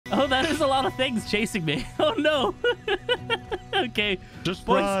that is a lot of things chasing me. Oh no. Okay, Just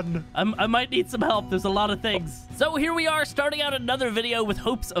boys, run. I might need some help. There's a lot of things. So here we are, starting out another video with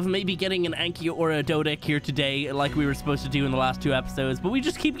hopes of maybe getting an Anki or a Dodic here today, like we were supposed to do in the last 2 episodes, but we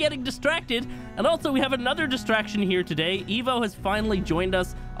just keep getting distracted. And also we have another distraction here today. Evo has finally joined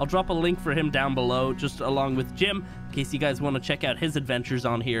us. I'll drop a link for him down below, just along with Jim, in case you guys want to check out his adventures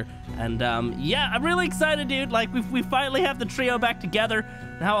on here. And yeah, I'm really excited, dude. Like we finally have the trio back together.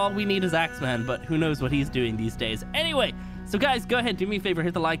 Now all we need is Axeman, but who knows what he's doing these days. Anyway, so guys, go ahead, do me a favor,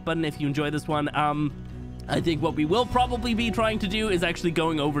 hit the like button if you enjoy this one. I think what we will probably be trying to do is actually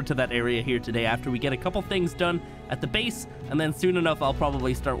going over to that area here today after we get a couple things done at the base, and then soon enough I'll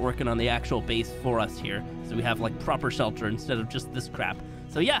probably start working on the actual base for us here, so we have like proper shelter instead of just this crap.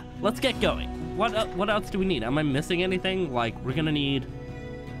 So yeah, let's get going. What else do we need? Am I missing anything? Like, we're gonna need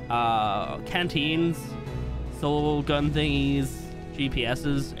canteens, soul gun thingies,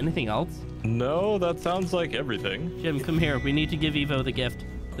 GPSs, anything else? No, that sounds like everything. Jim, come here. We need to give Evo the gift.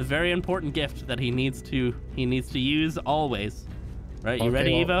 The very important gift that he needs to use always. Right, you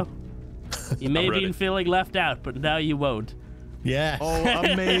ready, Evo? You may have been feeling left out, but now you won't. Yeah. Oh,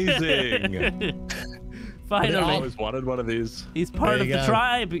 amazing. Finally. I always wanted one of these. He's part of the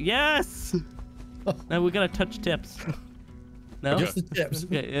tribe. Yes. Now we gotta touch tips. No? Just the tips.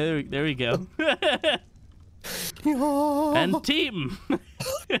 Okay, there we go. And team.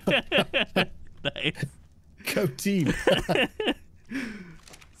 Nice. Go team.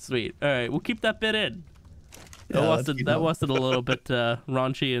 Sweet. All right, we'll keep that bit in. Yeah, that wasn't a little bit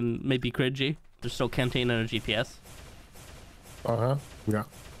raunchy and maybe cringy. There's still canteen and a GPS. Yeah.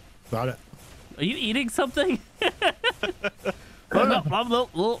 Got it. Are you eating something? Blaming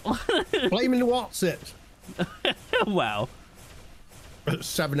the what's it? Wow. At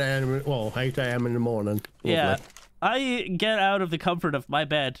 7 a.m. Well, 8 a.m. in the morning. Yeah. I get out of the comfort of my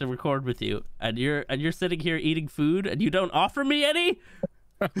bed to record with you, and you're sitting here eating food, and you don't offer me any?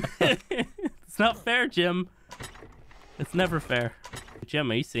 It's not fair, Jim. It's never fair.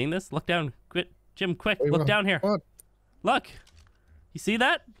 Jim, are you seeing this? Look down. Quit. Jim, quick. Look down here. What? Look. You see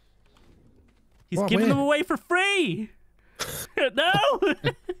that? He's giving them away for free. No!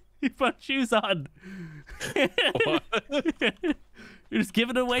 He put shoes on. You're just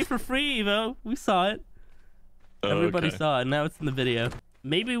giving it away for free, Evo. We saw it. Everybody saw it. Now it's in the video.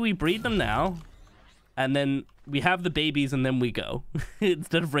 Maybe we breed them now, and then we have the babies, and then we go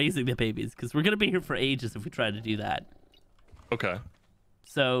instead of raising the babies, because we're gonna be here for ages if we try to do that. Okay.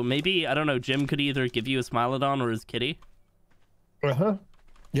 So maybe, I don't know, Jim could either give you a Smilodon or his kitty.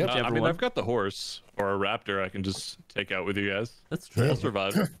 Yep. I mean, I've got the horse or a raptor I can just take out with you guys. That's true. I'll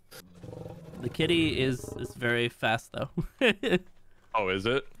survive. The kitty is very fast though. Oh, is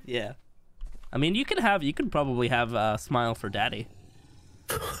it? Yeah. I mean, you can probably have Smile for daddy.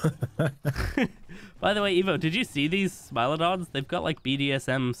 By the way, Evo, did you see these Smilodons? They've got like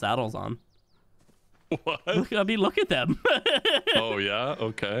BDSM saddles on. What? Look at them. Oh yeah,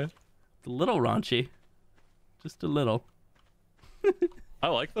 okay. It's a little raunchy. Just a little. I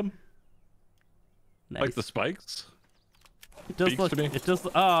like them. Nice. Like the spikes. It does look. It does.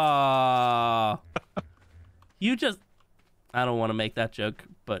 You just. I don't want to make that joke,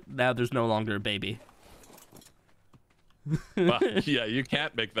 but now there's no longer a baby. Well, yeah, you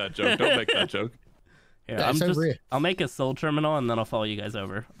can't make that joke. Don't make that joke. Here, I'll make a soul terminal and then I'll follow you guys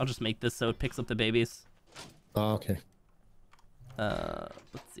over. I'll just make this so it picks up the babies. Oh, okay.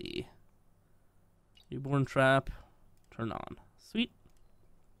 Let's see. Newborn trap. Turn on. Sweet.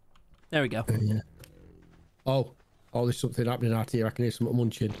 There we go. Yeah. Oh, there's something happening out here. I can hear something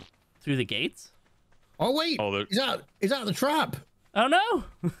munching. Through the gates? Oh wait, is that the trap? Oh no!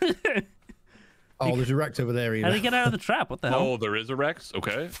 Oh, there's a Rex over there. How did he get out of the trap? What the hell? Oh, there is a Rex.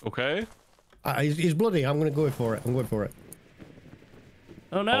 Okay. He's bloody. I'm gonna go for it.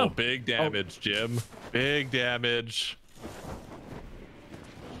 Oh no! Oh, big damage, Jim. Big damage.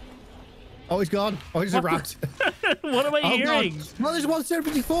 Oh, he's gone. Oh, he's a rat. What am I hearing? God. No, there's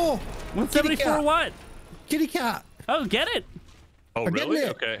 174. 174 what? Kitty cat. Oh, get it. Oh, I'm really?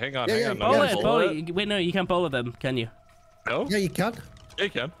 getting it. Okay, hang on. Bowl it. Wait, no, you can't bowl them, can you? No? Yeah, you can. Yeah, you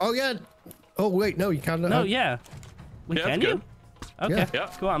can. Oh, yeah. Oh, wait, no, you can't. No, yeah. Wait, yeah, can you? Okay, yeah.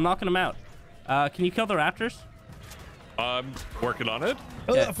 Cool, I'm knocking them out. Can you kill the raptors? I'm working on it.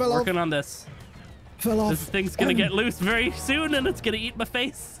 Oh, Yeah, fell working off. on this. Fell off. This thing's gonna get loose very soon and it's gonna eat my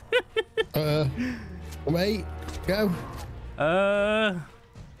face. Wait, go. I'm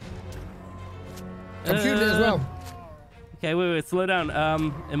shooting it as well. Okay, wait, slow down.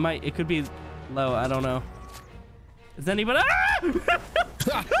 It could be low. I don't know. Is anybody? Ah!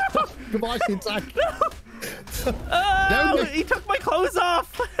 Goodbye, Syntac. Oh, he took my clothes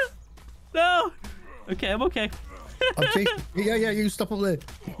off. Okay, I'm okay. Oh, geez. Yeah, you stop up there.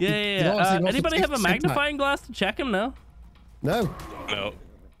 Yeah. Anybody have a magnifying glass to check him? No? No. No.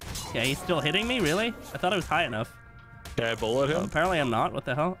 Yeah, he's still hitting me? Really? I thought I was high enough. Can I bullet him? Oh, apparently I'm not. What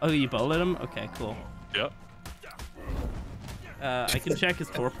the hell? Oh, you bullet him? Okay, cool. Yep. I can check his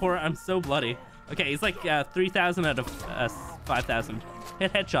torpor. I'm so bloody. Okay, he's like 3,000 out of 5,000.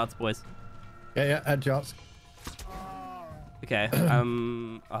 Hit headshots, boys. Yeah, headshots. Okay,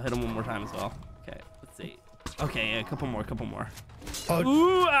 I'll hit him one more time as well. Okay, let's see. Okay, yeah, a couple more. Oh.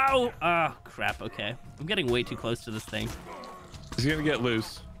 Ooh, ow! Ah, crap, okay. I'm getting way too close to this thing. He's gonna get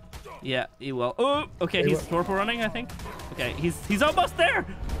loose. Yeah, he will. Oh, okay, he's torpor running, I think. Okay, he's almost there!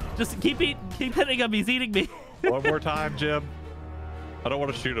 Just keep hitting him, he's eating me. One more time, Jim. I don't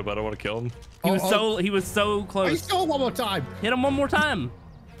want to shoot him, I don't want to kill him. He was so close. He's still one more time. Hit him one more time.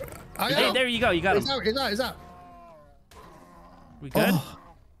 Okay, there you go, you got him. Is that? We good? Oh.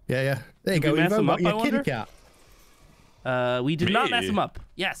 Yeah. There you Did go. we mess him up, I Your wonder? kitty cat. We did not mess him up.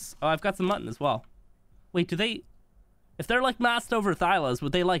 Yes. Oh, I've got some mutton as well. Wait, do they... If they're like masked over thylas,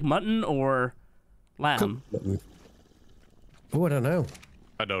 would they like mutton or lamb? Oh, I don't know.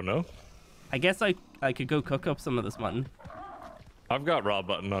 I don't know. I guess I could go cook up some of this mutton. I've got raw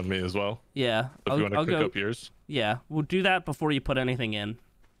button on me as well. Yeah. If you want to cook up yours. Yeah, we'll do that before you put anything in.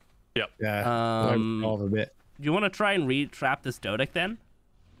 Yep. Yeah. A bit. Do you want to try and re-trap this Dodic then?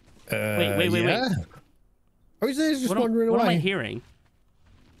 Wait. Oh, he's just wandering away. What am I hearing?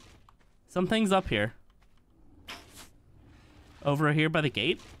 Something's up here. Over here by the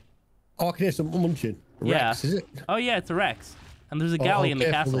gate? Oh, I can hear some munching. Yeah. Rex, is it? Oh, yeah, it's a Rex. And there's a galley in the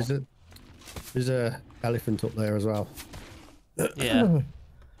castle. There's a elephant up there as well. Yeah.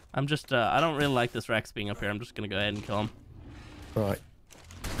 I'm just, I don't really like this Rex being up here. I'm just going to go ahead and kill him. Right.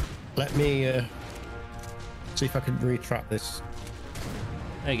 Let me see if I can retrap this.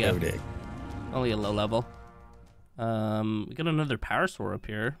 There you go. Dodic. Only a low level. We got another parasaur up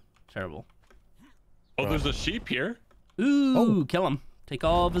here. Terrible. Oh, there's a sheep here. Ooh, kill him. Take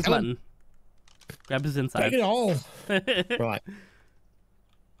all of his mutton. Grab his inside. Take it all. Right.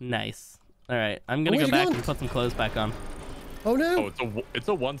 Nice. All right, I'm gonna go back and put some clothes back on. Oh no. Oh, it's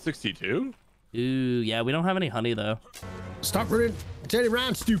a 162. Ooh, yeah, we don't have any honey though. Stop running. Turn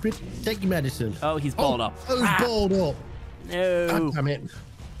around, stupid. Take your medicine. Oh, he's balled up. Oh, he's balled up. No. God damn it.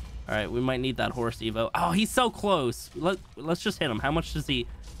 All right, we might need that horse Evo. Oh, he's so close. Let's just hit him. How much does he?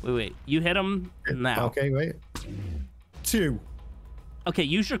 Wait. You hit him now. Okay, wait. 2. Okay,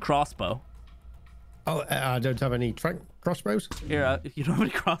 use your crossbow. Oh, I don't have any crossbows. Here, you don't have any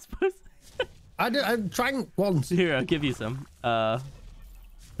crossbows? I trank once. Here, I'll give you some.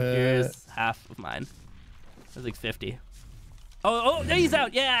 Here's half of mine. That's like 50. Oh, he's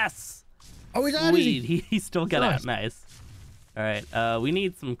out. Yes. Oh, he's out. Sweet. He still got out. Nice. All right. We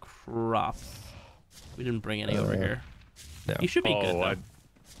need some crops. We didn't bring any over here. No. You should be good though.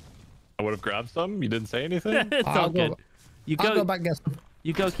 I would have grabbed some. You didn't say anything. It's all good. I'll go back and get some.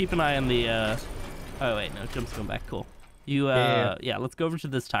 You go keep an eye on the oh wait, no, Jim's going back. Cool. You yeah, let's go over to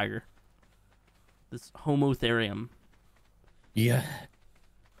this tiger. This Homotherium. Yeah.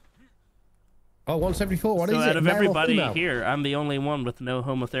 Oh, 174. What is it? So out of everybody here, I'm the only one with no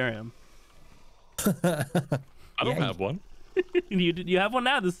Homotherium. I don't have one. You have one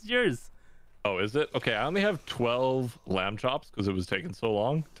now. This is yours. Oh, is it? Okay, I only have 12 lamb chops because it was taking so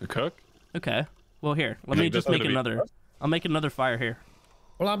long to cook. Okay. Well, here, let me just make another. I'll make another fire here.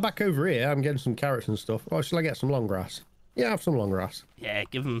 Well, I'm back over here. I'm getting some carrots and stuff. Oh, shall I get some long grass? Yeah, have some long grass. Yeah,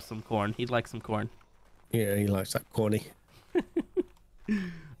 give him some corn. He'd like some corn. Yeah, he likes that corny. All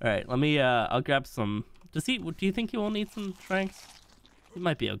right, let me. I'll grab some. Do you think he will need some strength? He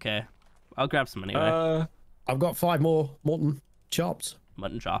might be okay. I'll grab some anyway. I've got 5 more mutton chops.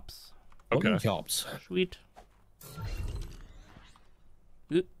 Mutton chops. Okay. Mutton chops. Sweet.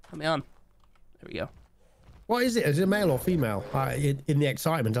 Oop, let me on. There we go. What is it? Is it male or female? In the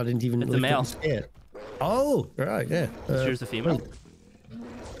excitement, I didn't even. It's a male. Oh, right, yeah. Is yours a female?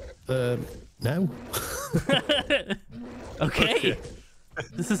 No. Okay.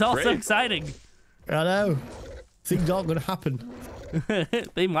 This is all so exciting. I know. Things aren't going to happen.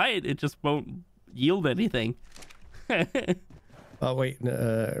 They might. It just won't yield anything. Oh wait,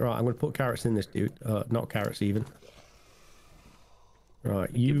 right. I'm going to put carrots in this, dude. Not carrots even.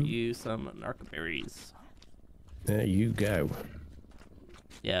 Right, Give you some narcoberries. There you go.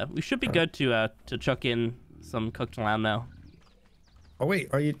 Yeah, we should be good to chuck in some cooked lamb now. Oh wait,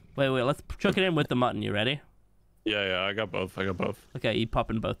 are you? Wait. Let's chuck it in with the mutton. You ready? Yeah, I got both. Okay, you pop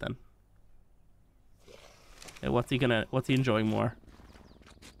in both then. Okay, what's he enjoying more?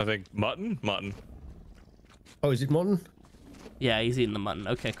 I think mutton. Oh, is it mutton? Yeah, he's eating the mutton.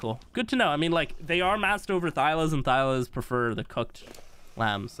 Okay, cool. Good to know. I mean, like, they are masked over Thylas, and Thylas prefer the cooked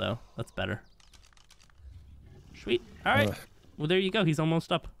lamb, so that's better. Sweet. All right. Well, there you go. He's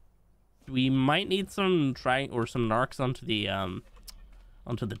almost up. We might need some some narcs onto the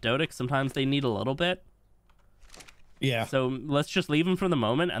Dodic. Sometimes they need a little bit. Yeah. So let's just leave them for the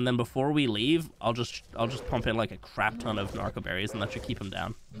moment, and then before we leave, I'll just pump in like a crap ton of narcoberries, and that should keep him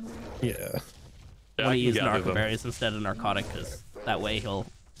down. Yeah. I want to use narcoberries instead of narcotic, because that way he'll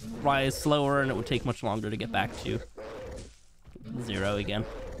rise slower, and it would take much longer to get back to 0 again.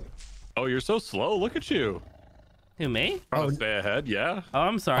 Oh, you're so slow. Look at you. Who, me? Oh, stay ahead. Yeah. Oh,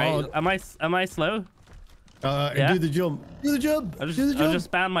 I'm sorry. Oh. Am I slow? Yeah? Do the jump. Do the jump. I'll just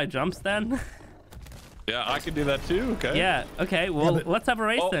spam my jumps then. Yeah, I can do that too. Okay. Yeah. Okay. Well, Yeah, let's have a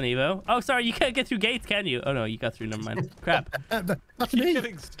race then, Evo. Oh, sorry. You can't get through gates, can you? Oh no, you got through. Never mind. Crap. That's He's me.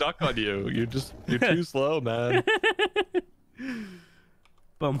 getting stuck on you. You're too slow, man.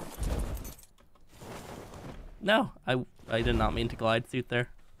 Boom. No, I did not mean to glide suit there.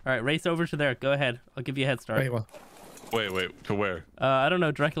 All right, race over to there. Go ahead. I'll give you a head start. Wait, what? Wait. To where? I don't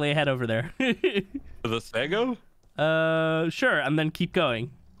know. Directly ahead over there. To the Sago? Sure. And then keep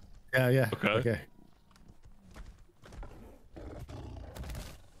going. Yeah. Okay.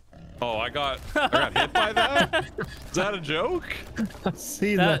 Oh, I got hit by that? Is that a joke? I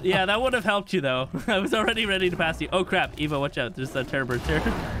see that. Yeah, that would have helped you though. I was already ready to pass you. Oh crap, Evo, watch out! There's a terror bird here.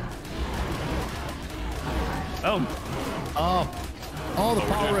 Oh, The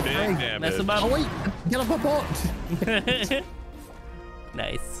power of big three. mess him Oh up. wait, get off my bot.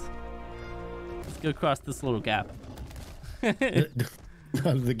 Nice. Let's go across this little gap.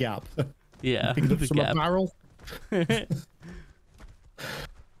 The gap. Yeah, Picking up the some gap. barrel.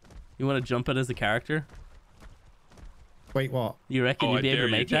 You want to jump it as a character? Wait, what? You reckon Oh, you'd I be able dare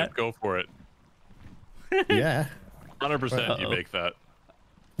to you, make Jeff. that? Go for it. Yeah. 100% you Uh-oh. make that.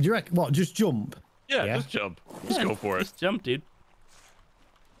 Do you reckon what? Just jump? Yeah, Yeah. just jump. Just Yeah, go for it. Just jump, dude.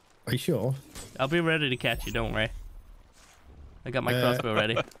 Are you sure? I'll be ready to catch you. Don't worry. I got my crossbow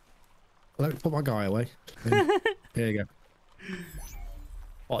ready. Let me put my guy away. There you go.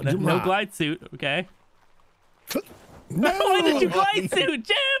 What, No, jump no that? glide suit, okay? No! Why did you glide suit,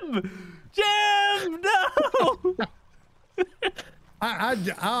 Jim? Jim, no!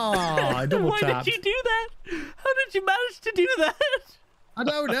 I double Why tapped. did you do that? How did you manage to do that? I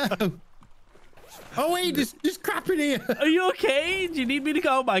don't know. Oh wait, there's crap in here. Are you okay? Do you need me to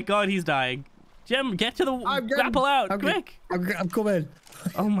go? Oh my god, he's dying. Jim, get to the grapple out, quick. I'm coming.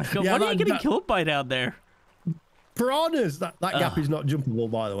 Oh my god, Yeah, what are you getting that- killed by down there? Piranhas. That gap is not jumpable,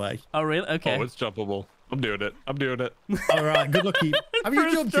 by the way. Oh really? Okay. Oh, it's jumpable. I'm doing it. All right, good luck. Have you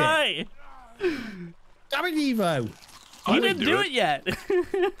First jumped try. it? Damn it, Evo. You didn't do it yet.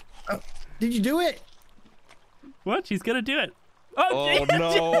 Did you do it? What? She's gonna do it. Oh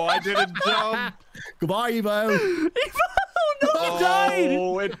no, I didn't jump. Goodbye, Evo. Oh no, he died.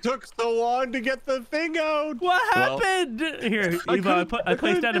 Oh, it took so long to get the thing out. What Well, happened? Here, Evo, I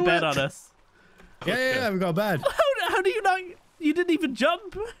placed down a do bet it. on us. Yeah, we got a bed. How do you not? You didn't even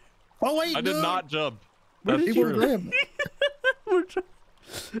jump. Oh wait, I did no. not jump. Where That's did He you- wouldn't true.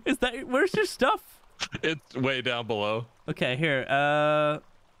 live. Is that? Where's your stuff? It's way down below. Okay, here.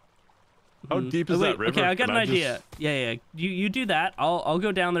 How deep is wait, that river? okay, I got Can an just- idea. Yeah. You do that. I'll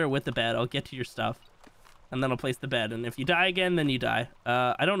go down there with the bed. I'll get to your stuff, and then I'll place the bed. And if you die again, then you die.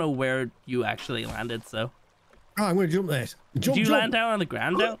 I don't know where you actually landed, so. Oh, I'm gonna jump this. Jump, Did you jump. land down on the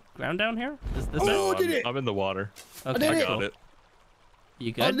ground down here? Is this Oh, it? did it? I'm in the water. Okay, did I it. got it.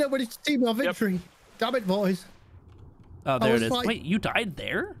 You Oh good? no, but it's team of victory. Damn it, boys. Oh, there was it is. like- Wait, you died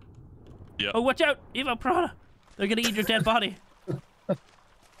there? Yeah. Oh, watch out, Evo Prada. They're gonna eat your dead body.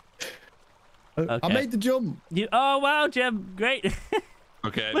 I Okay. made the jump. Oh wow, Jim, great.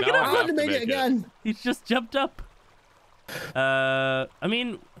 Okay, Look now at I him. have I to made make it again. He's just jumped up. I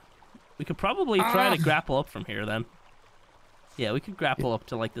mean, we could probably try to grapple up from here then. Yeah, we could grapple up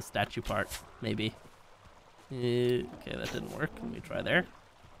to like the statue part, maybe. Okay, that didn't work. Let me try there.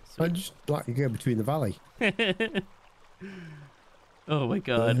 I just like to go between the valley. Oh my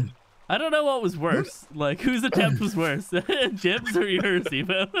god. I don't know what was worse. Like, whose attempt was worse? Jim's or yours,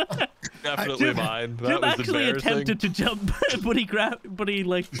 Evo? Definitely mine. That Jim was actually embarrassing. attempted to jump, but he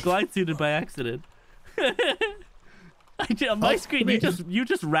like glide suited by accident. On my screen, you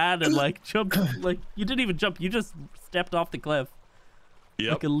just ran and like jumped, like you didn't even jump. You just stepped off the cliff.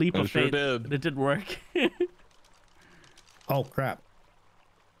 Yep, Like a leap I of sure faith. did. And it didn't work. Oh crap.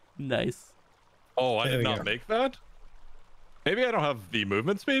 Nice. Oh, I There did we not go. make that? Maybe I don't have the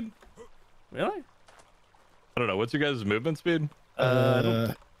movement speed? Really? I don't know. What's your guys' movement speed?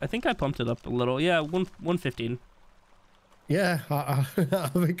 I think I pumped it up a little. Yeah, 115. Yeah, I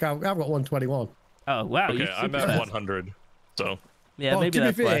think I've got 121. Oh wow. Okay, you're I'm super at fast. 100. So Yeah, Well, maybe to be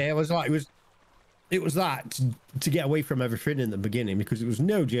that's fair, why. it was like it was that to get away from everything in the beginning because it was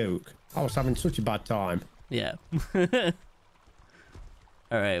no joke. I was having such a bad time. Yeah. All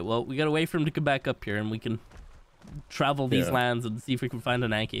right. Well, we gotta wait for him to come back up here, and we can travel these Yeah. lands and see if we can find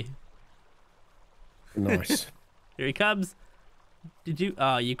an Anki. Nice. Here he comes. Did you?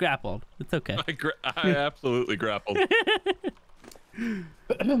 Oh, you grappled. It's okay. I absolutely grappled.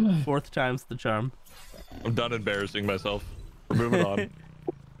 Fourth time's the charm. I'm done embarrassing myself. We're moving on.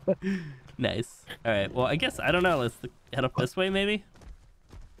 Nice. All right. Well, I guess I don't know. Let's head up this way, maybe.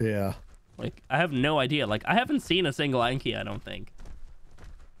 Yeah. Like, I have no idea. Like, I haven't seen a single Anki, I don't think.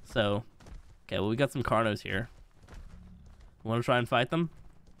 So, okay. Well, we got some Carnos here. Want to try and fight them?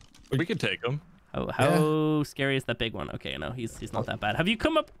 We can take them. How scary is that big one? Okay, no, he's not that bad. Have you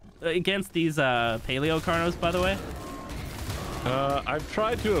come up against these Paleo Carnos, by the way? I've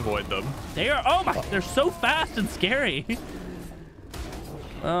tried to avoid them. They are, oh my, they're so fast and scary.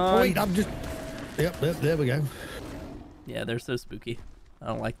 Oh, wait, I'm just. Yep, there we go. Yeah, they're so spooky. I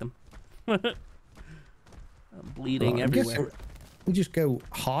don't like them. I'm bleeding Right, I guess everywhere. we just go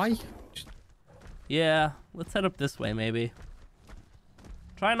high. Yeah, let's head up this way, maybe.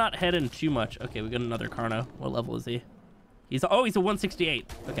 Try not head in too much. Okay, we got another Carno. What level is he? He's a 168.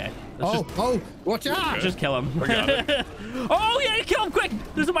 Okay. Oh, watch out! Just kill him. I got it. Oh yeah, kill him quick!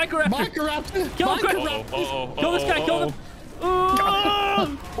 There's a Microraptor. Microraptor! Kill him quick! Uh-oh, Kill this guy! Kill him!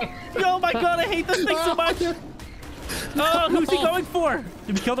 Oh! Oh my god, I hate this thing so much! Oh, who's he going for?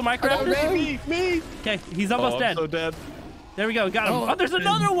 Did we kill the Microraptor? Me! Okay, he's almost I'm dead. so dead. There we go, got him. Oh, there's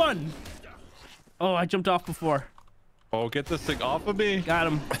another one! Oh, I jumped off before. Oh, get this thing off of me. Got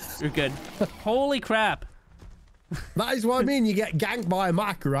him. You're good. Holy crap. That is what I mean. You get ganked by a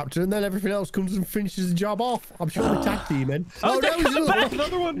Microraptor and then everything else comes and finishes the job off. I'm sure we're tag teaming. Oh, they're he's coming back.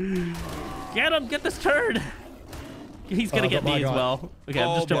 Another one. Get him! Get this turd! He's gonna get my me as God. well. Okay, I'm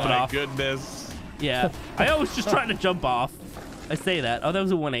Oh just jumping my off. goodness. Yeah, I was just trying to jump off. I say that. Oh, that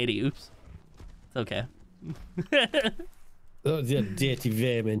was a 180. Oops. It's okay. Oh, the dirty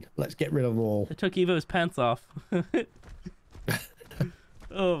vermin. Let's get rid of them all. I took Evo's pants off.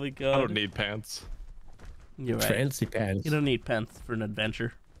 Oh my god. I don't need pants. You're right. Fancy pants. You don't need pants for an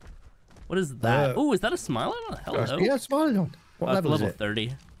adventure. What is that? Oh, is that a smile? Hello. Yeah, smiling on. What level is level it?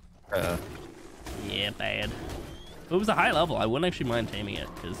 30. Yeah, bad. If it was a high level, I wouldn't actually mind taming it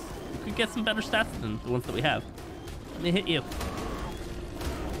because we could get some better stats than the ones that we have. Let me hit you.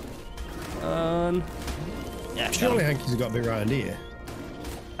 Yeah. got Surely him. Hanky's got to be around here.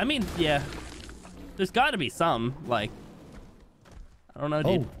 I mean, yeah. There's got to be some. Like, I don't know,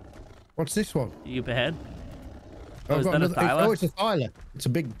 dude. Oh, what's this one? You up ahead? Oh, Oh, is I've got that a another- thyla? oh, it's a thyla. It's a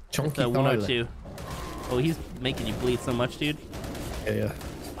big chunky It's a thyla. 102. Oh, he's making you bleed so much, dude. Yeah.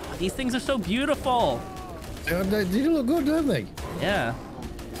 These things are so beautiful. They do look good, don't they? Yeah.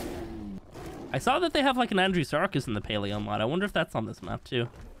 I saw that they have like an Andrewsarchus in the Paleo mod. I wonder if that's on this map too.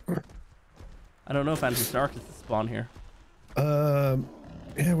 I don't know if Andrewsarchus is spawn here.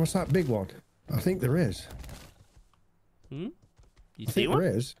 Yeah, what's that big one? I think there is. You I see think one?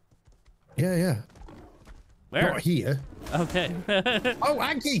 there is. Yeah. Where? Not here. Okay. Oh,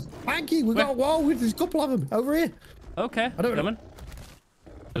 Anki! We got a wall with there's a couple of them over here. Okay. I don't know. Coming.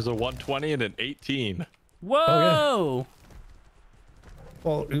 There's a 120 and an 18. Whoa! Oh,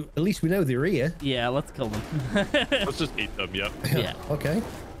 Well, at least we know they're here. Yeah, let's kill them. Let's just eat them. Yep. Yeah. Okay.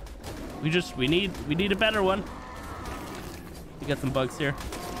 We need a better one. We got some bugs here.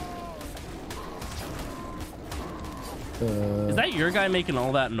 Is that your guy making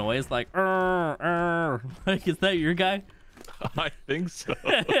all that noise? Like, like, is that your guy? I think so.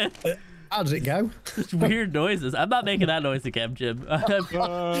 How does it go? Just weird noises. I'm not making that noise again, Jim.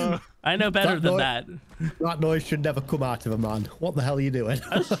 I know better That than noise- that. That noise should never come out of a man. What the hell are you doing?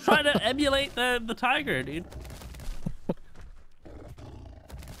 I was just trying to emulate the tiger, dude.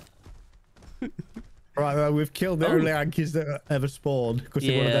 Right, we've killed the only Ankies that ever spawned because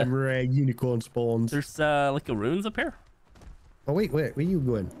they're one of Yeah. them rare unicorn spawns. There's like a runes up here, Oh wait, where are you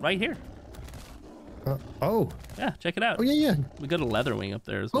going? right here. Oh, Yeah, check it out. oh yeah. We got a leather wing up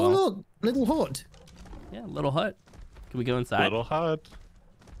there as Oh well. look, little hut. Yeah, little hut. Can we go inside? Little hut.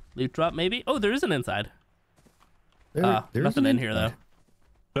 Loot drop maybe? Oh, there is an inside. There Nothing isn't in here though.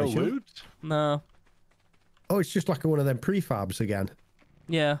 No Sure. loot? No. Oh, it's just like one of them prefabs again.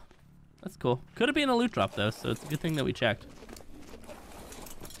 Yeah, that's cool. Could have been a loot drop though, so it's a good thing that we checked.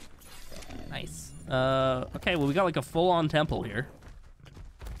 Nice. Okay, well we got like a full-on temple here.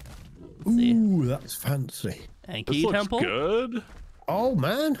 Let's see. Ooh, that's fancy. This Anki looks temple. good. Oh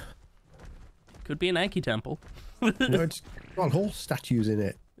man, Could be an Anki temple. No, it's got horse statues in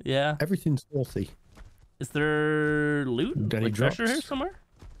it. Yeah. Everything's horsey. Is there loot? Any Like treasure drops? here somewhere?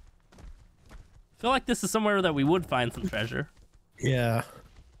 I feel like this is somewhere that we would find some treasure. Yeah.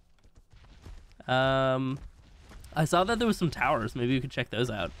 I saw that there was some towers. Maybe we could check those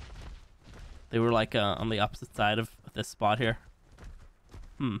out. They were like on the opposite side of this spot here.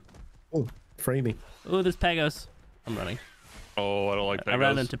 Oh, framey. Oh, there's Pegos. I'm running. Oh, I don't like that. I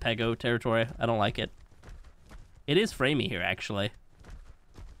ran into Pego territory. I don't like it. It is framey here, actually.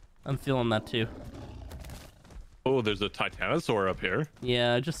 I'm feeling that too. Oh, there's a Titanosaur up here.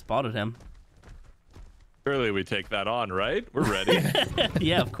 Yeah, I just spotted him. Surely we take that on, right? We're ready.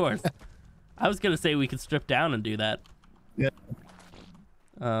 Yeah, of course. I was gonna say we could strip down and do that. Yeah.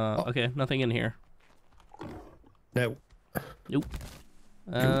 Okay, nothing in here. No. Nope.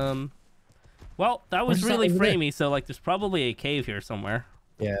 Well, that was What's that really over there? framey, so like there's probably a cave here somewhere.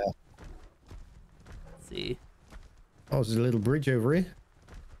 Yeah. Let's see. Oh, there's a little bridge over here.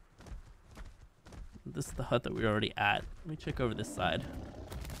 This is the hut that we were already at. Let me check over this side.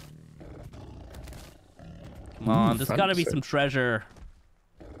 Come on, there's gotta be fancy. some treasure.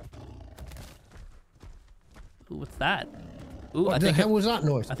 Ooh, what's that? Ooh, What the hell was that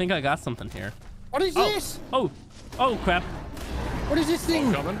noise? I think I got something here. What is this? Oh, oh crap! What is this thing?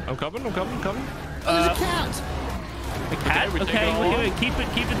 I'm coming. I'm coming. I'm coming. I'm coming. Oh, there's a cat. The cat. we take Okay, it all wait, on? keep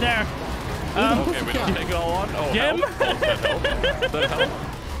it there. Okay, we don't take it all on. Oh, Jim? help. Oh, that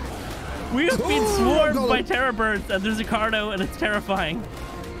help. We have been Oh, swarmed God. by terror birds, and there's a cardo, and it's terrifying.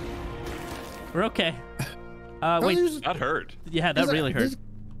 We're okay. Oh, Wait, there's- yeah, That hurt. that there's really hurt. there's a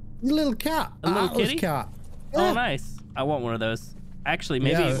little cat. A little Atlas kitty? cat. Oh, Yeah. nice. I want one of those. Actually,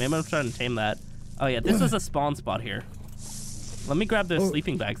 maybe Yeah. I'm trying to tame that. Oh yeah, this is a spawn spot here. Let me grab those Oh.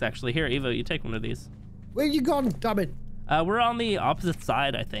 sleeping bags. Actually, here, Evo, you take one of these. Where you gone, damn it? We're on the opposite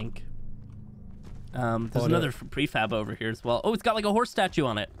side, I think. There's Oh, no. another prefab over here as well. Oh, it's got like a horse statue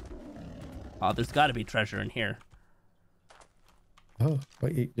on it. Oh, there's got to be treasure in here. Oh,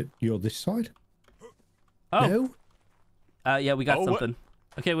 wait, you're this side? Oh, No? yeah, we got Oh, what? something.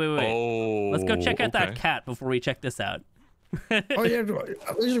 Okay, wait. Oh. Let's go check out that okay. cat before we check this out. Oh, yeah,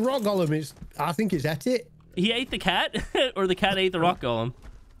 there's a rock golem. I think it's at it. He ate the cat, or the cat ate the rock golem.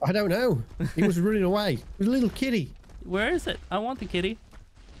 I don't know. He was running away. It was a little kitty. Where is it? I want the kitty.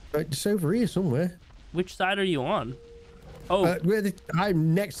 It's over here somewhere. Which side are you on? Oh,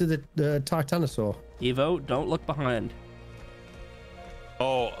 I'm next to the Titanosaur. Evo, don't look behind.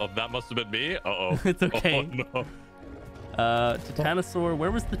 Oh, that must have been me. Uh-oh. It's okay. Oh, no. Titanosaur.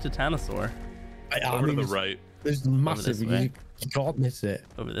 Where was the Titanosaur? Over to the right. There's massive. this way. You can't miss it.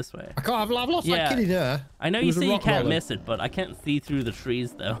 Over this way. I can't. I've lost Yeah. that kitty there. I know There you was a say you rock can't golem. miss it, but I can't see through the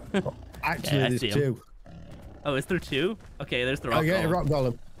trees though. Actually, Yeah, I there's see him. two. Oh, is there two? Okay, there's the rock Oh, yeah, golem. rock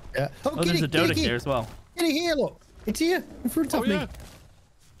golem. Yeah. Oh, there's a Dodic there as well. Kitty here, look. It's here in front of Oh, me. yeah.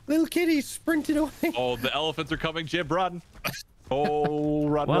 Little kitty sprinted away. Oh, the elephants are coming, Jim. Run. Oh,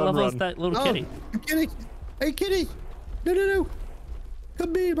 run, What run, level is run. that little Oh, kitty? kitty. Hey, kitty. No.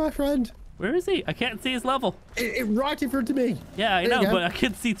 Come here, my friend. Where is he? I can't see his level. Right in front of me. Yeah, I There you know, go. but I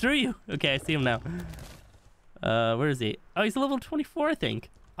can see through you. Okay, I see him now. Where is he? Oh, he's level 24, I think.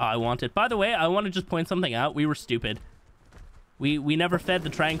 Oh, I want it. By the way, I want to just point something out. We were stupid. We never fed the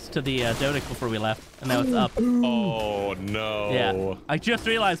tranks to the Dodic before we left, and now it's up. Oh, no. Yeah. I just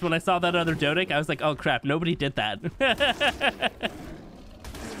realized when I saw that other Dodic, I was like, oh crap, nobody did that.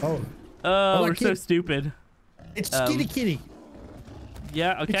 Oh, Oh, we're that so kid- stupid. it's Skitty Kitty.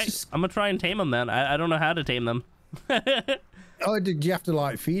 Yeah, okay. just- I'm gonna try and tame them then. I don't know how to tame them. Oh, did you have to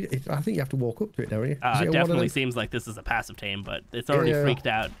like feed it? I think you have to walk up to it, don't you? Is it one It of definitely them? seems like this is a passive tame, but it's already Yeah. freaked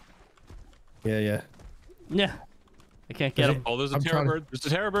out. Yeah. Yeah. I can't get Is him. Oh, there's a I'm terror trying to- bird. There's a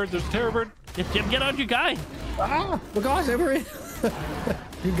terror bird. There's a terror bird. Yeah, Jim, get on your guy. Ah, the guy's over here.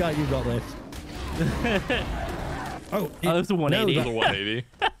 you got this. Oh, there's a 180. There's a 180.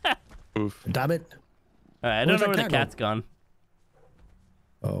 Oof. Damn it. All right, I don't Where's know that where the cat cat's gone.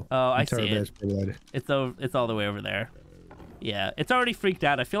 Oh, Oh, I the terror see it. bear's been loaded. It's all the way over there. Yeah, it's already freaked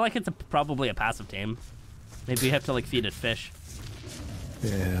out. I feel like it's probably a passive tame. Maybe we have to like feed it fish.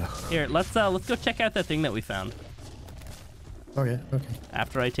 Yeah. Here, let's go check out that thing that we found. Oh yeah. Okay.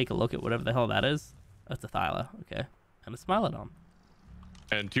 After I take a look at whatever the hell that is. That's a Thyla. Okay. And a Smilodon.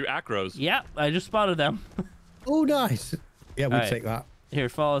 And 2 acros. Yeah, I just spotted them. Oh, nice. Yeah, we'd Alright. take that. Here,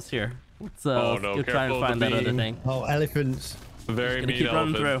 follow us here. Let's, Oh, let's no, go try and careful of find the that other bee. thing. Oh, elephants. Very gonna mean keep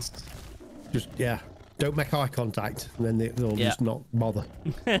running elephants. Just don't make eye contact, and then they'll Yeah. just not bother.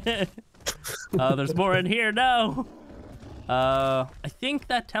 Oh, there's more in here. No. I think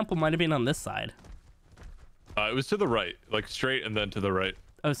that temple might have been on this side. It was to the right, like straight and then to the right.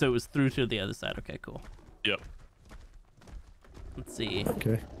 Oh, so it was through to the other side. Okay, cool. Yep. Let's see.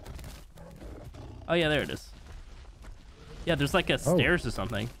 Okay. Oh yeah, there it is. Yeah, there's like a stairs or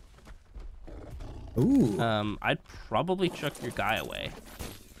something. Ooh. I'd probably chuck your guy away.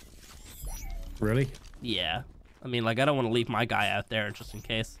 Really? Yeah. I mean, like, I don't want to leave my guy out there just in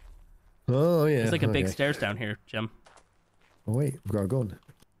case. Oh yeah. There's like a big stairs down here, Jim. Oh wait, we've got a gun.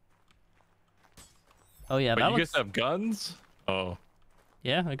 Oh yeah, Wait, that you looks... guys have guns? Oh.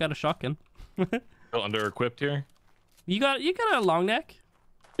 Yeah, I got a shotgun. Still under equipped here? You got a long neck?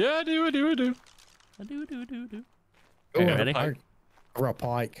 Yeah, I do. I do. Oh, Okay, ready? I got a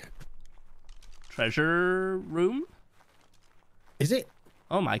pike. Treasure room? Is it?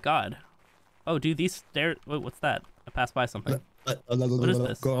 Oh my god. Oh, dude, these stairs... Wait, what's that? I passed by something. What is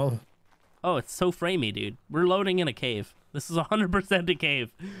this? Go on. Oh, it's so framey, dude. We're loading in a cave. This is 100% a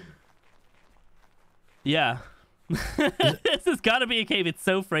cave. Yeah. This has got to be a cave. It's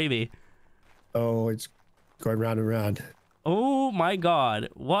so framey. Oh, it's going round and round. Oh my god.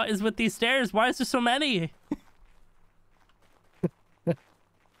 What is with these stairs? Why is there so many?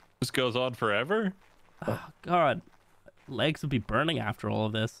 This goes on forever? Oh god. Legs would be burning after all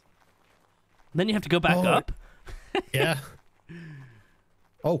of this. Then you have to go back up? Yeah.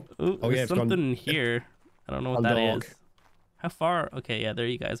 Oh. Ooh, Oh, yeah, there's it's gone. something here. I don't know what that is. How far? Okay, yeah, there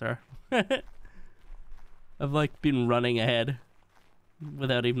you guys are. I've like been running ahead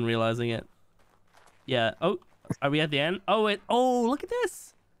without even realizing it. Yeah. Oh, are we at the end? Oh, look at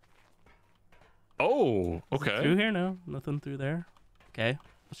this. Oh, okay. Through here? No, nothing through there. Okay,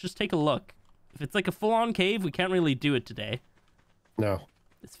 let's just take a look. If it's like a full-on cave, we can't really do it today. No.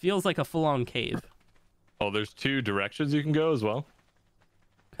 This feels like a full-on cave. Oh, there's 2 directions you can go as well.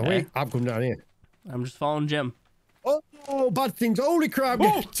 Oh, wait, I'm coming down here. I'm just following Jim. Oh, bad things. Holy crap.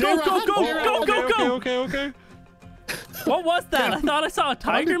 Oh, go. Okay. What was that? I thought I saw a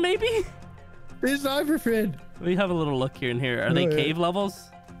tiger, maybe? It's everything. We have a little look here and here. Are they yeah. cave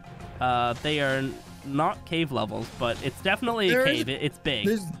levels? They are not cave levels, but it's definitely a cave. It's big.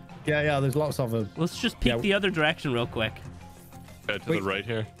 Yeah, there's lots of them. Let's just peek the other direction real quick. To the right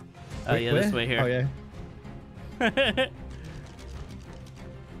here. Oh, yeah, this way here. Oh, yeah.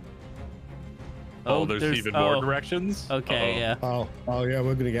 Oh, there's even more directions? Okay, yeah. Oh, yeah,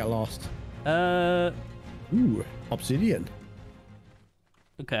 we're going to get lost. Ooh, obsidian.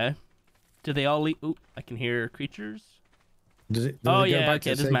 Okay. Do they all leave? Ooh, I can hear creatures. Does it Oh, it go yeah, back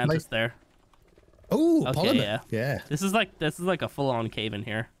okay, to the there's same mantis place? there. Oh, Okay, polymer. yeah. Yeah. This is like a full-on cave in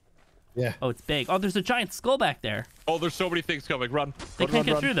here. Yeah. Oh, it's big. Oh, there's a giant skull back there. Oh, there's so many things coming. Run. They can't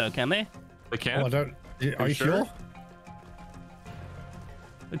get through, though, can they? They can't? Oh, I don't. Are you sure?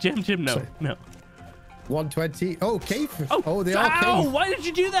 Jim, no, Sorry. no. 120. Oh, cave. Oh, they are ow! cave. Why did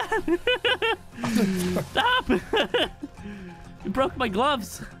you do that? Stop! You broke my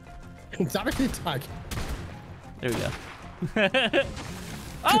gloves. Damage attack. There we go.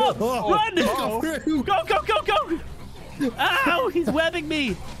 Oh, run! Go! Ow! He's webbing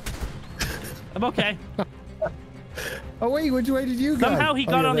me. I'm okay. Oh, wait, which way did you go? Somehow he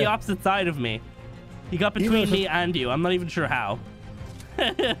got you're on the there. opposite side of me. He got between me and you. I'm not even sure how.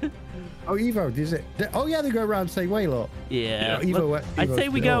 Oh, Evo, is it? Oh, yeah, they go around the same way, look. Yeah. I'd say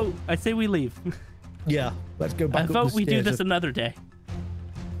we go. I say we leave. Yeah, let's go back I up vote the we do stairs. this another day.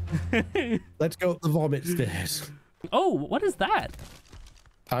 Let's go up the vomit stairs. Oh, what is that?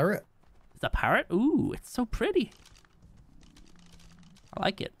 Parrot? It's a parrot? Ooh, it's so pretty. I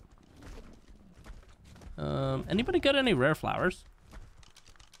like it. Anybody got any rare flowers?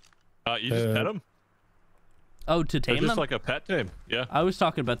 You just pet them? Oh, to They're tame just them? like a pet tame. Yeah. I was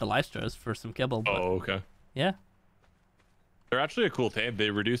talking about the lystras for some kibble. But Oh, okay. yeah. They're actually a cool tame. They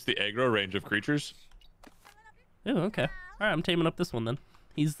reduce the aggro range of creatures. Oh, okay. All right, I'm taming up this one then.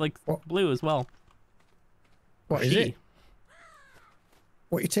 He's like blue as well. What is it?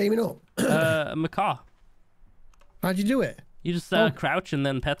 What are you taming up? A macaw. How'd you do it? You just crouch and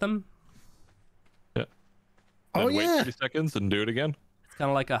then pet them. Yeah. Oh, Then wait yeah. 30 seconds and do it again. It's kind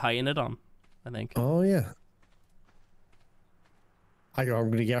of like a hyaenodon, I think. Oh, yeah. I'm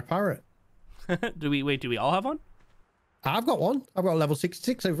going to get a parrot. Do we all have one? I've got one. I've got a level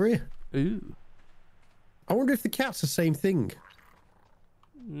 66 over here. Ooh. I wonder if the cat's the same thing.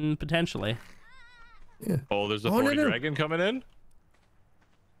 Potentially. Yeah. Oh, there's a thorny dragon coming in.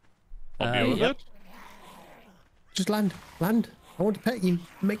 I'll deal with it. Just land. Land. I want to pet you.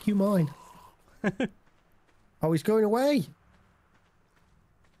 Make you mine. Oh, he's going away.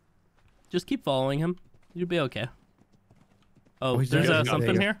 Just keep following him. You'll be okay. Oh, he's there's there.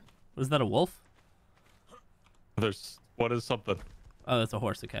 something here? Was that a wolf? What is something? Oh, that's a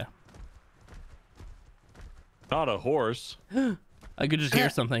horse. Okay. Not a horse. I could just hear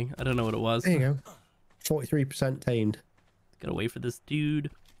something. I don't know what it was. There you go. 43% tamed. Gotta wait for this dude.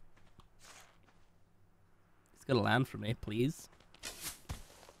 He's gotta land for me, please.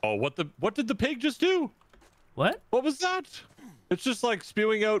 Oh, what did the pig just do? What? What was that? It's just like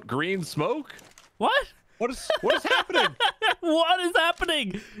spewing out green smoke. What? What is happening? What is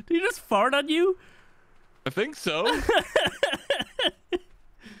happening? Did he just fart on you? I think so.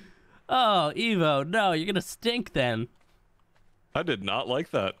 Oh, Evo, no, you're gonna stink then. I did not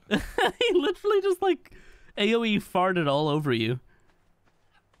like that. He literally just like AoE farted all over you.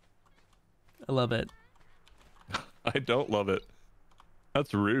 I love it. I don't love it.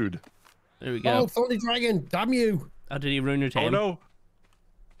 That's rude. There we go. Oh, Thorny Dragon, damn you. Oh, did he ruin your tame? Oh no.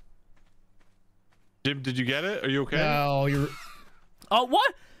 Jim, did you get it? Are you okay? No, you're... Oh,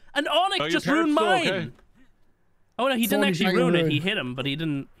 what? An Onyx Oh, just your ruined parrot's mine. still okay. Oh no, he didn't Thorny actually Dragon ruin it. ruined. He hit him, but he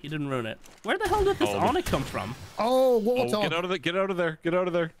didn't ruin it. Where the hell did this Oh, Onyx come from? Oh, Oh, water. get out of there! Get out of there! Get out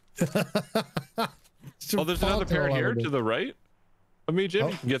of there! Oh, there's another parrot here to the right of me, Jim. Oh.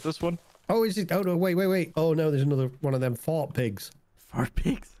 You can get this one. Oh, is it? Oh, no, wait. Oh, no, there's another one of them fart pigs. Fart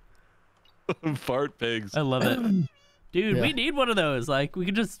pigs. Fart pigs. I love it. Dude, Yeah. we need one of those. Like, we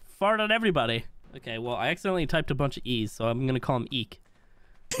could just fart on everybody. Okay, well, I accidentally typed a bunch of E's, so I'm gonna call him Eek.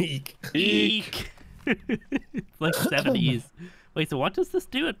 Eek. Eek. It's like 7 E's. Wait, so what does this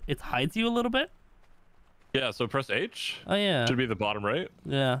do? It hides you a little bit? Yeah, so press H. Oh, yeah. Should be the bottom right.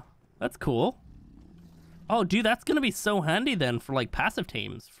 Yeah. That's cool. Oh, dude, that's gonna be so handy then for, like, passive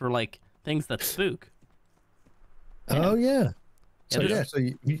tames. For, like, things that spook. Oh, yeah. So, there's- yeah, so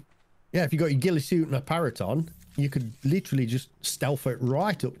yeah, if you got your ghillie suit and a parrot on, you could literally just stealth it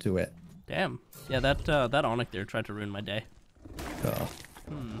right up to it. Damn. Yeah, that Onyx there tried to ruin my day. Oh.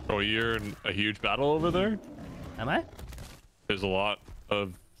 Oh, you're in a huge battle over there? Am I? There's a lot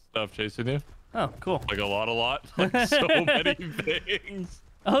of stuff chasing you. Oh, cool. Like a lot. Like so many things.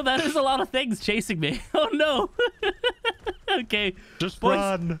 Oh, that is a lot of things chasing me. Oh, no. Okay. Just Boys,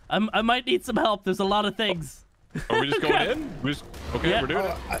 run. I might need some help. There's a lot of things. Are we just going in? Okay, Yeah. we're doing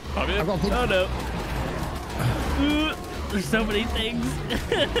it. I'm in. I've got Oh, no. There's so many things.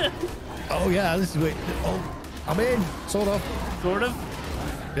 Oh, yeah, this is it. Oh, I'm in, sort of. Sort of.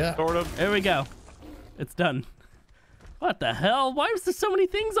 Yeah. Sort of. There we go. It's done. What the hell? Why is there so many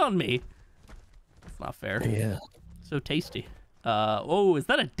things on me? It's not fair. Yeah. So tasty. Oh, is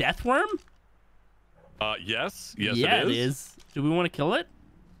that a death worm? Yes, Yeah, it is. it is. Do we want to kill it?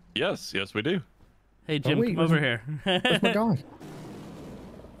 Yes, we do. Hey, Jim, wait, come over where's here. Where's my guy?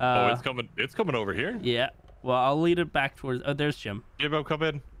 Oh, it's coming over here. Yeah. Well, I'll lead it back towards... Oh, there's Jim. Jimbo, come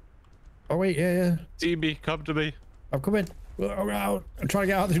in. Oh, wait, yeah. See me, come to me. I'm coming. I'm trying to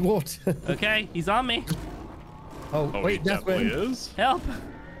get out of this water. Okay, he's on me. Oh, Oh, wait, he that's definitely when... is. Help.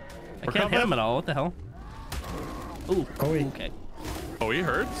 I We're can't hit him coming. at all. What the hell? Ooh. Oh, wait. Okay. Oh, he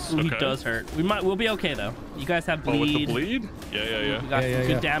hurts. Ooh, Okay. he does hurt. We'll be okay though. You guys have Oh, with bleed. the bleed? Yeah. We got Yeah, some good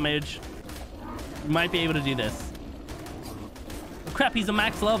yeah. damage. We might be able to do this. Oh, crap, he's a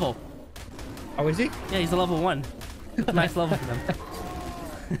max level. Oh, is he? Yeah, he's a level 1. Nice level for them.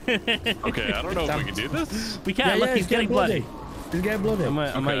 Okay, I don't know if we can do this. We can. Look, he's getting bloody. He's getting bloody. I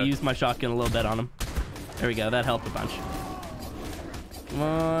might Okay. use my shotgun a little bit on him. There we go. That helped a bunch. Come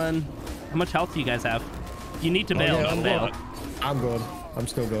on. How much health do you guys have? You need to bail. yeah, Don't I'm bail. good. I'm good. I'm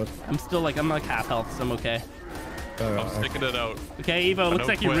still good. I'm like half health, so I'm okay. All I'm right. sticking it out. Okay, Evo, looks don't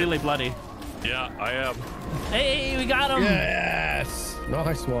like you're quit. really bloody. Yeah, I am. Hey, we got him. Yes!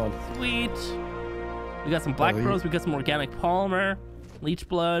 Nice one. Sweet. We got some black Oh, pearls. We got some organic polymer, leech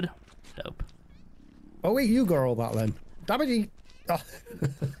blood. Dope. Oh, wait, you got all that then. Damn it, Oh.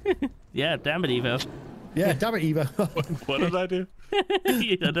 Yeah, damn it, Evo. Yeah, damn it, Eva. What did I do?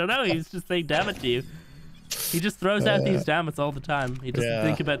 I don't know. He's just saying damn it to you. He just throws out these damn it's all the time. He doesn't Yeah.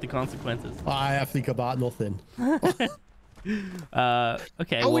 think about the consequences. I have to think about nothing. Okay, Oh,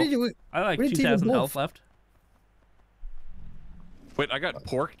 well, what did you... I like we didn't see the 2,000 wolf. health left. Wait, I got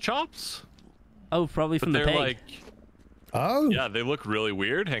pork chops? Oh, probably But from the they're pig. like, Oh. yeah, they look really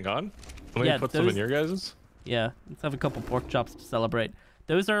weird. Hang on. Let me Yeah, put some in those- your guys's. Yeah, let's have a couple pork chops to celebrate.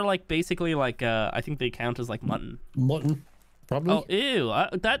 Those are like basically like I think they count as like mutton. Mutton. Probably. Oh,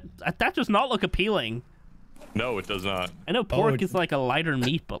 ew! That does not look appealing. No, it does not. I know pork it- is like a lighter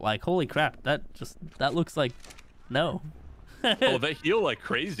meat, but like holy crap, that looks like no. Oh, they heal like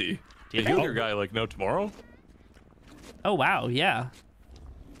crazy. They Yeah. heal your guy like no tomorrow. Oh wow, yeah.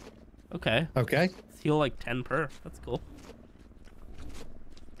 Okay, Okay. let's heal like 10 per. That's cool.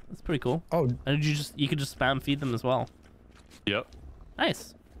 That's pretty cool. Oh, And you could just spam feed them as well. Yep.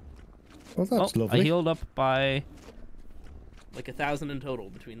 Nice. well, that's I lovely. healed up by like 1,000 in total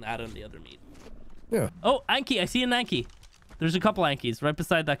between that and the other meat. Yeah. Oh, Anki, I see an Anki. There's a couple Ankies right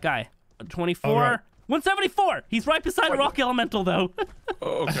beside that guy. 24. All right. 174. He's right beside a rock elemental, though.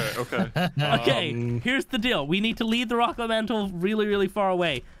 Oh, okay. Okay, here's the deal. We need to lead the rock elemental really, really far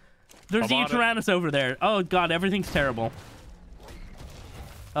away. There's the Tyrannus over there. Oh, God, everything's terrible.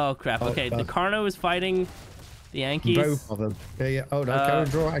 Oh, crap. Okay, the Carno is fighting the Yankees. Both of them. Yeah. Oh, no, can I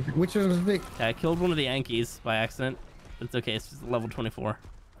draw? Which one was big? Okay, I killed one of the Yankees by accident. But it's okay. It's just level 24.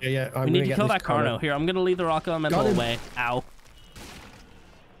 Yeah. We need to kill that Carno. Here, I'm going to lead the rock elemental away. Ow.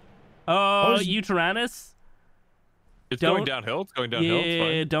 Oh, you Tyrannus? It's going downhill. It's going downhill.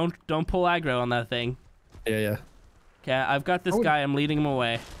 Yeah, don't pull aggro on that thing. Yeah. Okay, I've got this guy. I'm leading him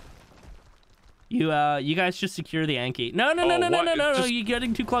away. You guys just secure the Yankee. No. You're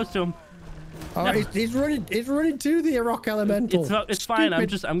getting too close to him. Oh, no. He's running to the rock elemental. It's fine.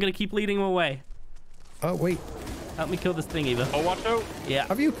 I'm gonna keep leading him away. Oh wait. Help me kill this thing, Eva. Oh, watch out. Yeah.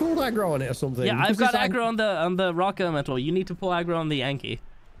 Have you pulled aggro on it or something? Yeah, I've got aggro on the rock elemental. You need to pull aggro on the Yankee.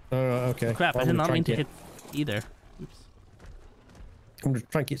 Oh, okay. Crap, I did not mean to hit either. Oops. I'm gonna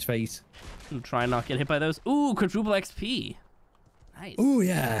trank its face. I'm gonna try and not get hit by those. Ooh, quadruple XP. Nice. Ooh,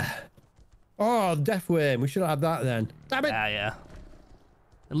 yeah. Oh, death worm. We should have that then. Damn it. Yeah.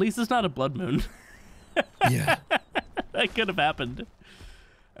 At least it's not a blood moon. Yeah. That could have happened.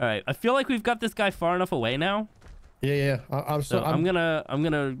 All right, I feel like we've got this guy far enough away now. Yeah. I'm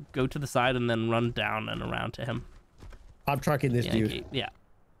gonna go to the side and then run down and around to him. I'm tracking this dude. Yeah.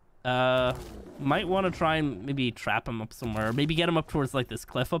 Might want to try and maybe trap him up somewhere. Maybe get him up towards like this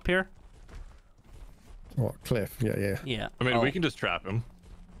cliff up here. What cliff? Yeah. Yeah. I mean, we can just trap him.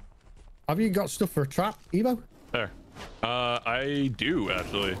 Have you got stuff for a trap, Evo? There. I do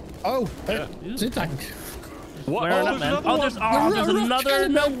actually. Oh, yeah. Syntac. What? There's another.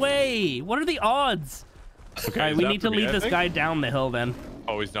 No way. What are the odds? Okay, all right, we need to lead this guy down the hill then.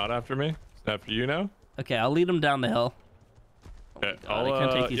 Oh, he's not after me. He's after you now. Okay, I'll lead him down the hill. Okay, I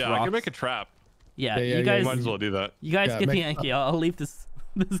can't take these rocks. I can make a trap. Yeah, you guys might as well do that. You guys get the Yankee. I'll leave this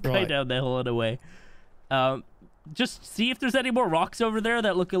guy down the hill and away. Just see if there's any more rocks over there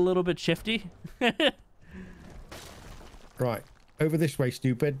that look a little bit shifty. Right, over this way,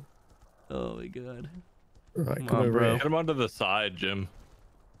 stupid. Oh my god. Right, come over here. Get him onto the side, Jim.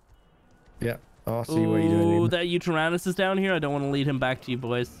 Yeah, I'll see what you're doing. Oh, that Tyrannus is down here. I don't want to lead him back to you,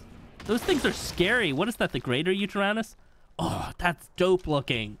 boys. Those things are scary. What is that? The greater Tyrannus? Oh, that's dope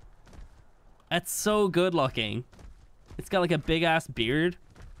looking. That's so good looking. It's got like a big ass beard.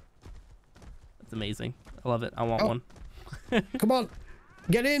 That's amazing. I love it. I want one. Come on,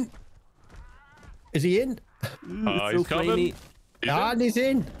 get in. Is he in? He's coming. And he's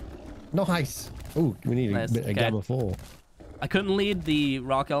in. Nice. Oh, we need a bit of gamma 4. I couldn't lead the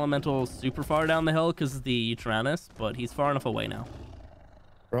rock elemental super far down the hill because of the Tyrannus, but he's far enough away now.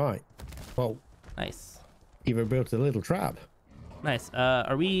 Right. Well. Nice. Even built a little trap. Nice.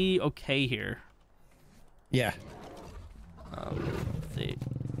 Are we okay here? Yeah. Let's see.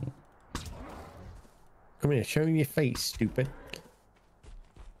 Come here, show me your face, stupid.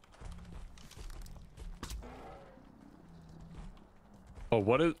 Oh,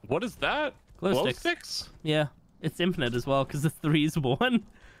 what is that? Glow sticks. Yeah, it's infinite as well because it's the reusable one.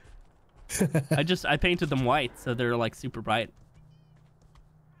 I painted them white so they're like super bright.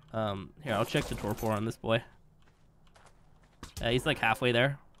 Here, I'll check the torpor on this boy. He's like halfway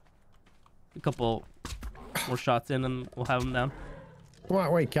there. A couple more shots in and we'll have him down. Come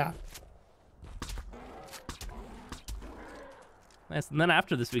on, wait, cat. Nice. And then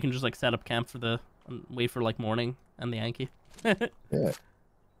after this, we can just like set up camp for wait for like morning and the Yankee. Yeah.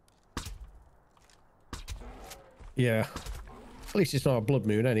 Yeah. At least it's not a blood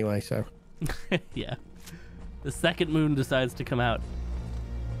moon anyway, so. Yeah. The second moon decides to come out.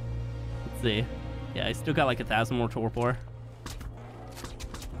 Let's see. Yeah, I still got like 1,000 more torpor.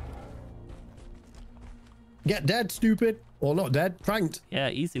 Get dead, stupid. Or not dead, tranked. Yeah,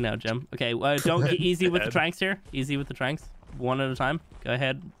 easy now, Jim. Okay, don't get easy with the tranks here. Easy with the tranks. One at a time. Go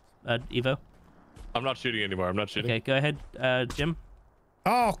ahead, Evo. I'm not shooting anymore. I'm not shooting. Okay, go ahead, Jim.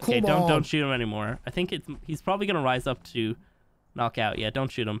 Oh, come on. Don't shoot him anymore. I think he's probably gonna rise up to knock out. Yeah,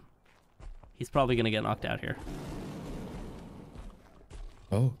 don't shoot him. He's probably gonna get knocked out here.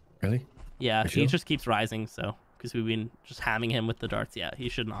 Oh, really? Yeah, he just keeps rising, so because we've been just hamming him with the darts. Yeah, he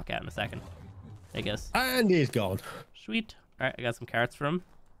should knock out in a second, I guess. And he's gone. Sweet. All right, I got some carrots for him.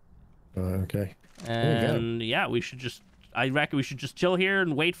 Okay. And yeah, I reckon we should just chill here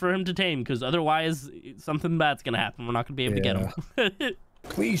and wait for him to tame, because otherwise something bad's gonna happen. We're not gonna be able to get him.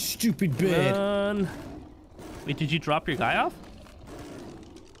 Please, stupid bird. Wait, did you drop your guy off?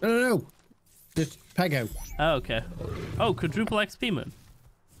 No. Just Pego. Oh, okay. Oh, quadruple XP moon.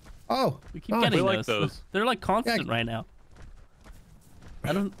 Oh. We keep getting like those. They're like constant right now.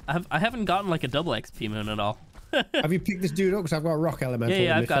 I haven't gotten like a double XP moon at all. Have you picked this dude up? Because I've got a rock elemental.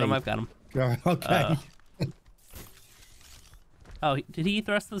 Yeah, I've got him. Okay. Oh, did he eat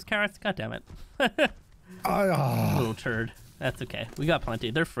the rest of those carrots? God damn it. Little turd. That's okay. We got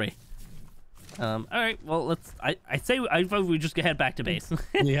plenty. They're free. All right. Well, I vote we just head back to base.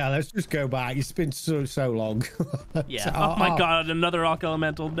 Yeah, let's just go back. It's been so long. Yeah. Oh my God, another rock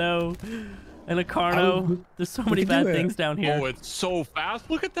elemental. No. And a Carno. There's so many bad things down here. Oh, it's so fast.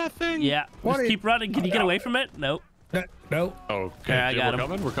 Look at that thing. Yeah. Just keep running. Can you get away from it? Nope. No. Okay. I got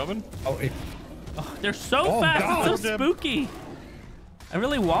him. We're coming. Oh, they're so fast. God. It's so spooky. I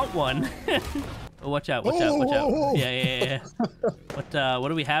really want one. Oh, watch out. Watch out. Yeah. What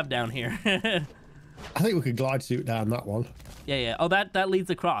do we have down here? I think we could glide suit down that one. Yeah. Oh, that leads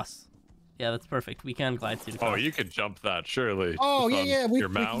across. Yeah, that's perfect. We can glide suit across. Oh, you could jump that, surely. Oh, yeah. We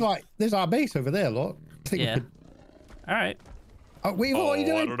can, like, there's our base over there, look. Yeah. All right. Oh, wait, what are you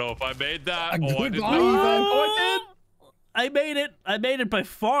doing? I don't know if I made that. I made it. I made it by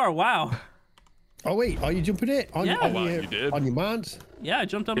far. Wow. Oh, wait. Are you jumping it? You did. On your mount? Yeah, I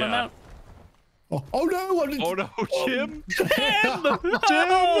jumped on my mount. Oh no! Oh no, Jim! Jim!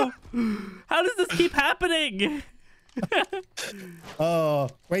 Oh! How does this keep happening?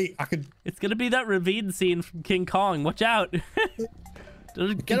 Wait, I could. It's gonna be that ravine scene from King Kong. Watch out!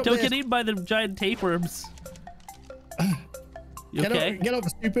 Don't get eaten by the giant tapeworms. You okay? Get up,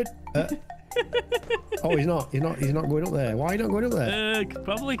 stupid! Oh, he's not going up there. Why are you not going up there?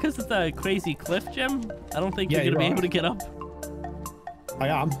 Probably because it's a crazy cliff, Jim. I don't think you're gonna be able to get up. I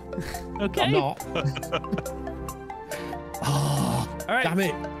am. Okay. I'm not. All right. Damn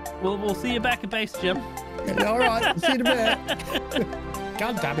it. We'll see you back at base, Jim. All right. See you in a bit.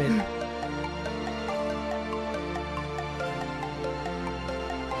 God damn it.